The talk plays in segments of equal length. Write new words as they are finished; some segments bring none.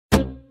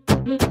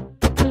So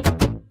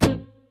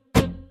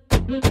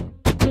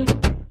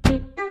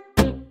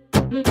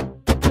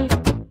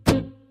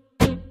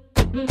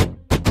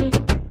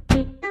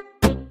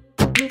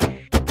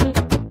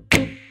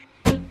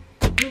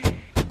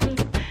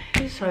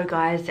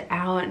guys,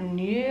 our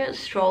new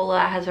stroller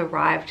has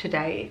arrived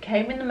today. It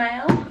came in the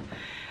mail.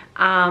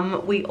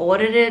 We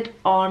ordered it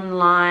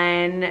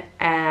online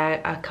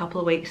a couple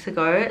of weeks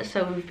ago,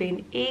 so we've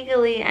been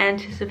eagerly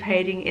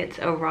anticipating its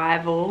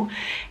arrival,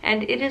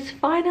 and it is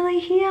finally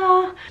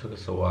here. It took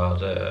us a while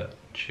to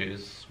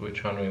choose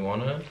which one we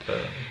wanted,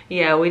 but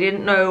yeah, we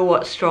didn't know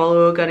what stroller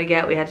we were going to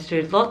get. We had to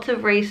do lots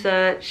of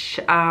research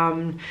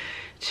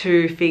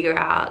to figure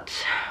out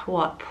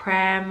what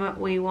pram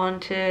we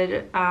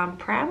wanted.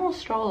 Pram or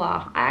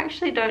stroller? I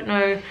actually don't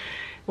know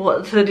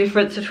what the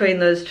difference between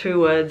those two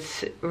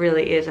words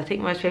really is. I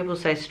think most people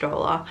say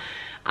stroller.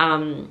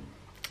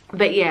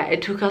 But yeah,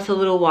 it took us a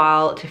little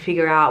while to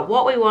figure out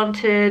what we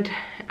wanted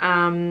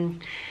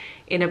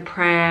in a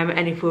pram,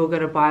 and if we were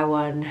going to buy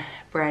one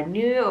brand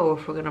new or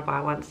if we're going to buy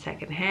one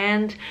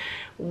secondhand.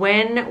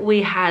 When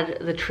we had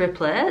the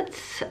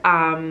triplets,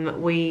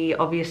 we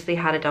obviously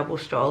had a double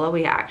stroller.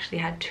 We actually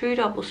had two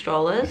double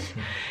strollers.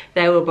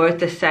 They were both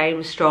the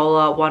same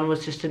stroller. One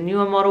was just a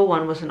newer model,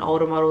 one was an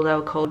older model. They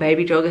were called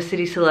Baby Jogger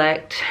City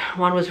Select.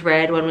 One was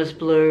red, one was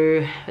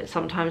blue. But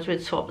sometimes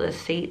we'd swap the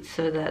seats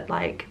so that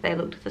like they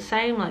looked the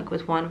same, like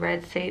with one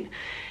red seat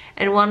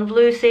and one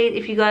blue seat.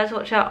 If you guys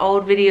watch our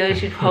old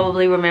videos, you'd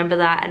probably remember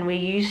that. And we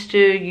used to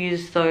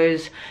use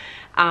those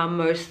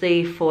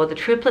mostly for the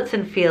triplets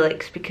and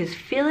Felix, because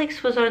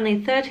Felix was only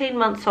 13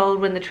 months old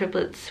when the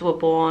triplets were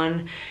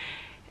born,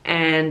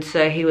 and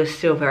so he was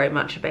still very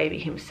much a baby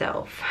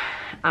himself.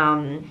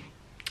 And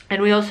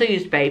we also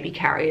used baby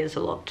carriers a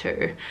lot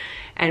too,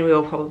 and we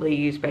will probably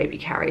use baby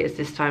carriers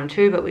this time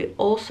too, but we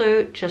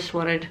also just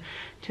wanted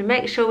to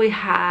make sure we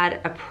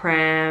had a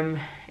pram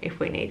if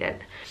we need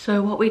it.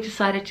 So what we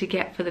decided to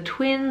get for the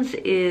twins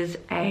is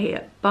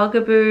a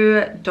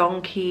Bugaboo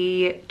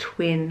Donkey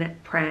twin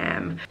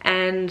pram.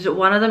 And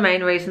one of the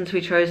main reasons we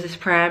chose this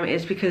pram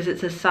is because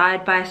it's a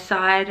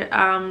side-by-side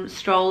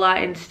stroller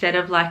instead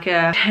of like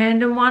a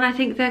tandem one, I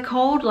think they're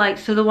called. Like,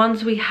 so the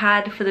ones we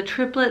had for the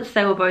triplets,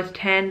 they were both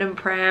tandem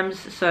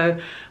prams. So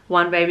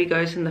one baby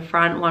goes in the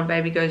front, one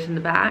baby goes in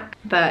the back.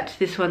 But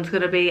this one's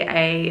gonna be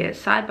a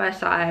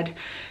side-by-side,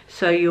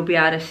 so you'll be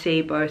able to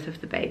see both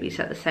of the babies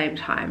at the same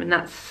time. And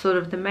that's sort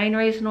of the main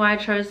reason why I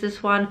chose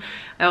this one.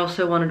 I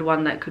also wanted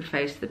one that could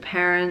face the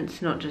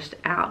parents, not just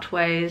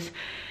outways.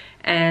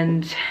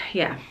 And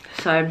yeah,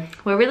 so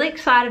we're really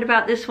excited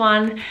about this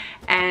one,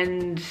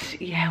 and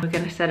yeah, we're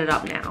gonna set it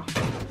up now.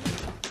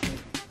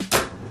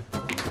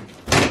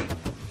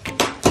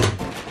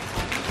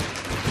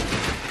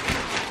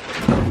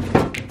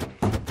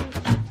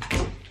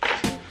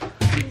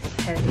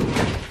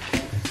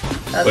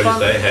 What do you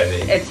say,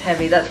 heavy? It's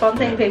heavy. That's one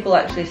thing people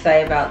actually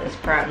say about this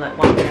pram, like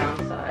one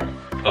downside.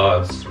 Oh,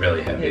 it's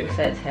really heavy. People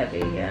say it's heavy,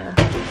 yeah.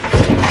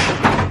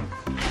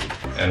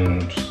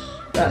 And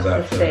that's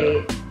that the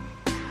seat.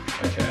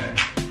 Okay.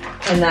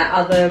 And that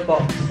other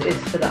box is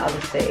for the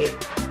other seat.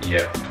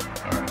 Yeah,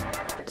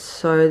 alright.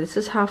 So this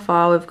is how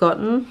far we've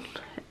gotten,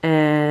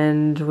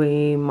 and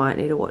we might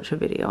need to watch a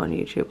video on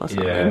YouTube or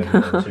something.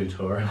 Yeah, a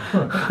tutorial.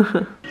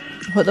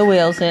 Put the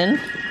wheels in.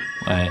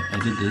 Wait, I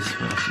did this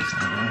first,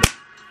 isn't it?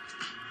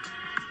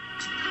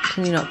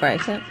 Can you not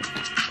break it?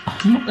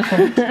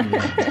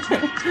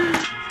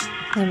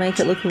 They make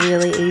it look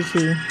really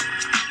easy.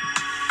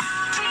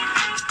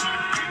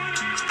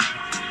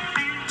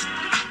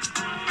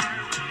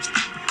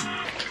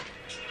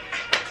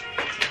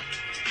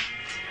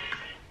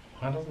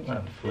 Why doesn't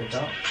that flick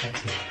up?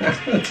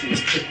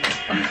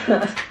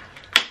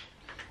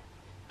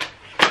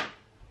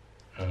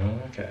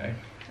 Okay.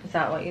 Is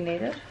that what you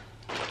needed?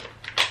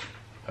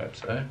 Hope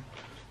so.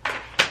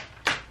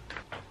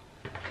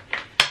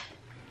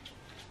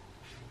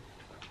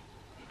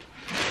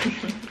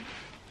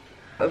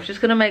 I'm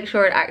just gonna make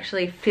sure it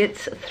actually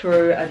fits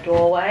through a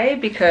doorway,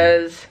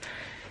 because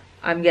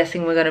I'm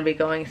guessing we're gonna be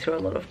going through a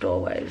lot of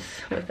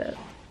doorways with it.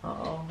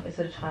 Uh-oh, is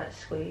it a tight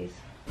squeeze?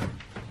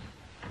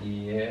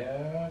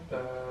 Yeah,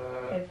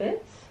 but It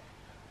fits?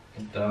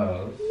 it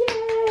does.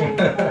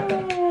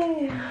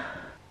 Yay!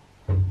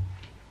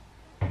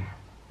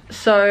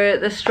 So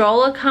the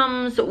stroller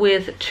comes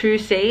with 2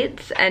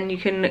 seats, and you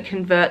can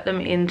convert them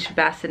into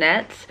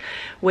bassinets.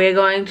 We're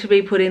going to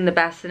be putting the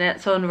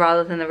bassinets on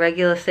rather than the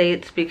regular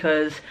seats,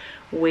 because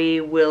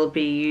we will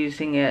be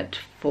using it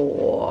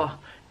for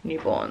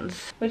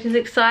newborns, which is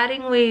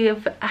exciting. We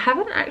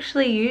haven't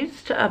actually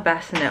used a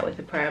bassinet with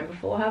a pram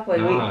before, have we?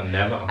 No,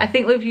 never. I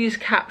think we've used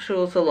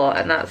capsules a lot,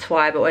 and that's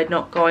why, but we're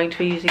not going to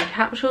be using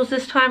capsules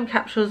this time.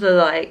 Capsules are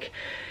like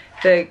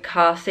the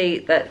car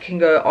seat that can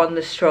go on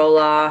the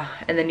stroller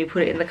and then you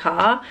put it in the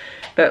car,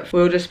 but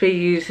we'll just be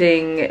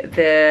using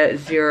the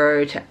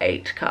 0 to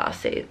 8 car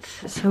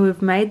seats. So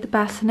we've made the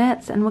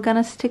bassinets and we're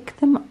gonna stick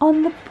them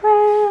on the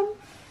pram.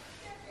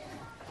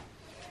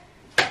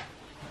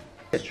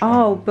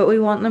 Oh, but we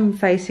want them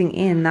facing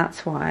in,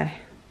 that's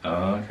why.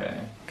 Oh,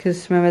 okay.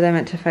 Because remember they're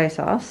meant to face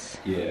us.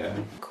 Yeah.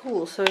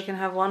 Cool, so we can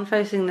have one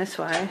facing this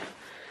way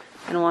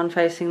and one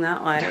facing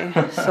that way.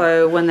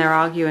 So when they're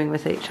arguing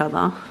with each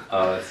other.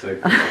 Oh, that's so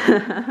cool.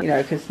 You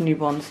know, because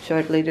newborns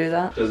totally do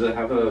that. Does it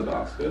have a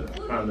basket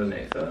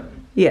underneath it?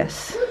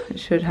 Yes, it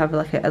should have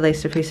like at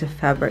least a piece of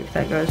fabric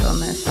that goes on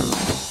there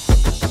somewhere.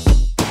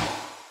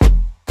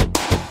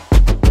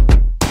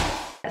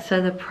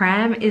 So the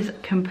pram is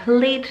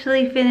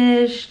completely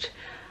finished.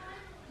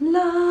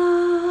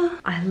 La!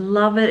 I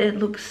love it. It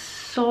looks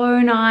so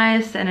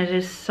nice and it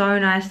is so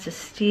nice to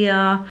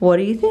steer. What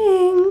do you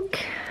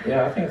think?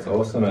 Yeah, I think it's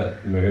awesome.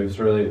 It moves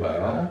really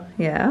well.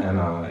 Yeah.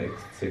 And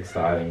it's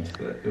exciting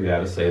to be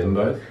able to see them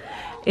both.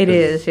 It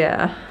is,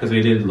 yeah. Because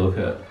we did look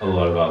at a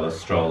lot of other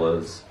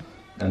strollers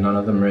and none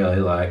of them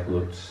really like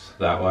looked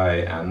that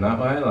way and that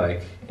way,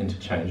 like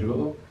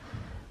interchangeable.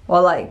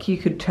 Well, like you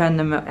could turn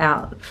them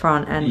out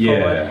front and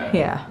forward.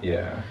 Yeah.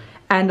 Yeah.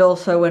 And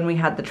also when we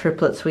had the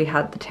triplets, we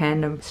had the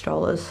tandem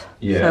strollers.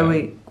 Yeah.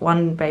 So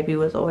one baby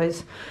was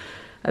always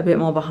a bit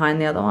more behind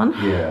the other one.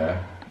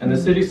 Yeah. And the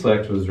City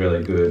Select was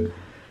really good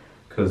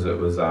because it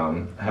was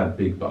had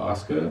big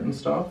basket and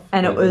stuff.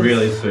 And it was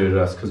really suited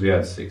us because we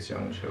had 6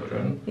 young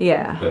children.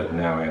 Yeah. But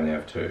now we only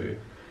have 2.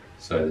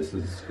 So this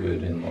is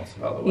good in lots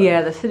of other ways.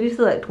 Yeah, the City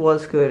Select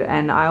was good,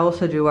 and I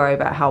also do worry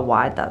about how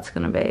wide that's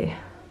going to be.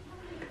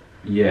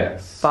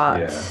 Yes. But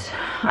yeah.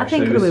 I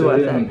think it'll be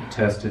worth it.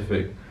 Test if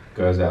it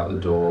goes out the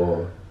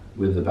door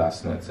with the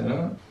bassinets in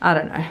it. I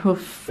don't know. We'll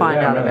find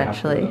out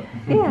eventually.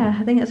 Yeah,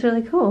 I think it's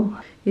really cool.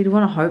 You'd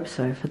want to hope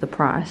so for the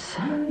price.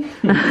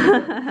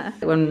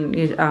 When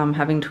you're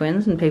having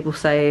twins and people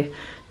say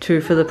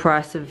 2 for the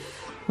price of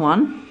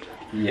 1.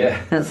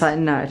 Yeah. It's like,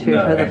 no, 2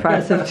 for the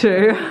price of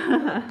 2.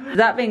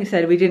 That being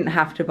said, we didn't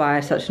have to buy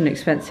such an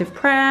expensive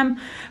pram,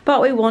 but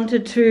we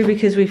wanted to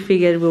because we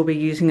figured we'll be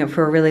using it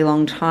for a really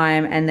long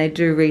time and they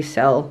do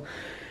resell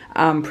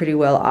pretty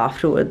well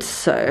afterwards.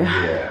 So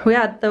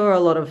yeah. There were a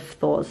lot of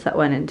thoughts that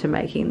went into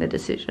making the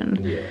decision.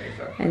 Yeah,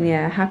 exactly. And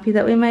yeah, happy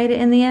that we made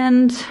it in the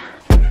end.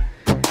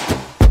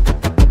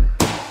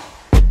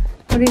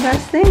 What do you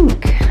guys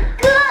think?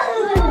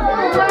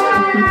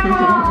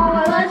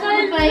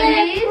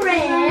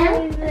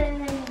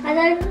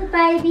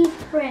 Baby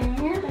pram.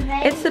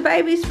 It's the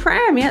baby's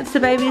pram, yeah, it's the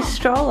baby's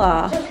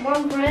stroller. Just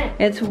one pram.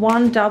 It's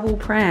one double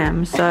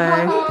pram, so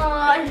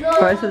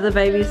both of the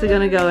babies are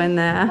gonna go in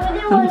there.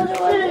 So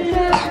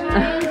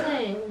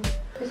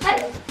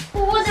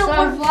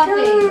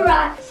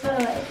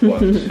fluffy. What,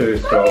 2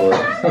 strollers?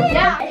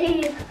 Yeah.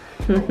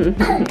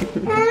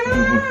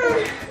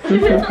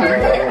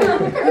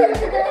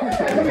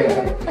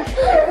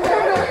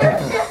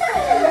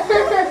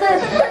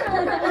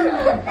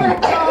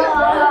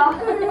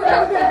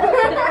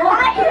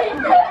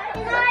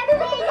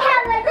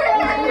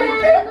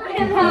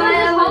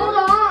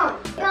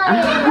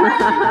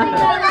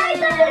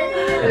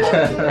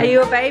 Are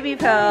you a baby,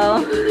 Pearl?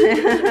 And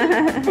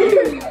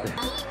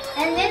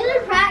this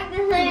is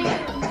practicing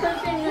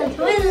pushing the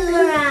twins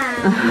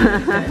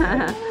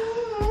around.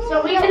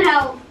 So we can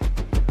help.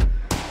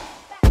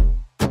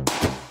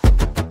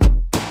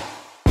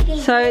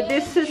 So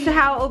this is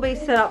how it will be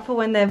set up for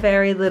when they're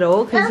very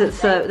little, because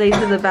it's these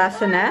are the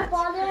bassinets.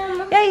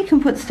 Yeah, you can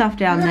put stuff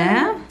down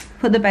there.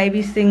 Put the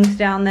baby's things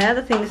down there,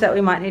 the things that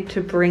we might need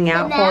to bring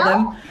out for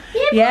them.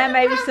 Yeah,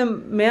 maybe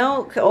some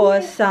milk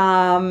or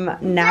some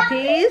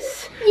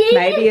nappies.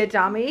 Maybe a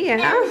dummy,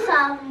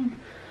 yeah.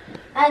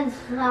 And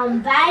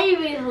some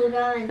babies will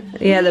go in.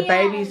 Yeah, the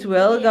babies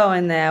will go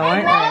in there,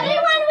 won't they? Maybe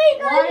when we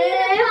go to the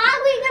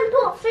park, we can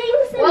put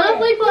things in. What if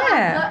we put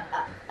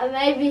a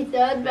maybe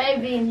 3rd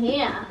baby in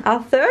here?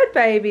 Our 3rd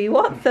baby?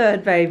 What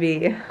 3rd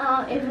baby?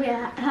 If we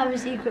have a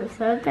secret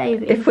 3rd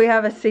baby. If we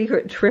have a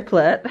secret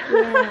triplet.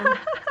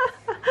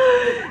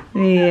 Yeah.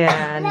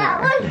 Yeah,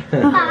 no.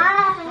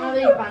 That would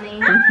be funny.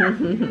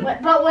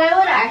 But where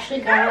would it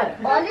actually go?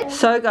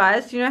 So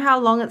guys, do you know how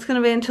long it's going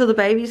to be until the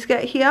babies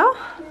get here?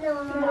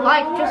 No.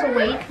 Like just a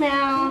week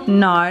now?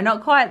 No,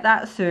 not quite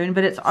that soon,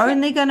 but it's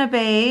only going to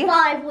be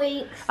 5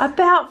 weeks.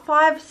 about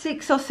 5,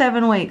 6 or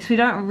 7 weeks. We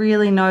don't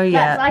really know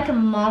yet. That's like a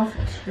month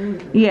too.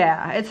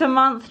 Yeah, it's a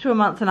month to a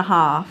month and a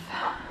half.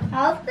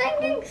 I was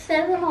thinking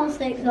 7 or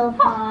 6 or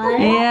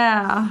 5.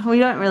 Yeah, we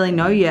don't really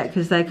know yet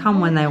because they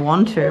come when they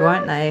want to,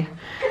 won't they?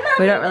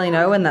 We don't really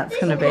know when that's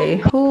going to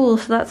be. Cool,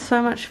 so that's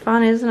so much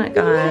fun, isn't it,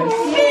 guys?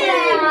 Yeah.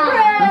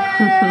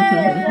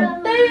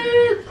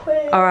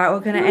 Alright, we're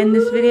going to end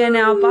this video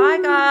now. Bye,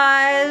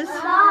 guys.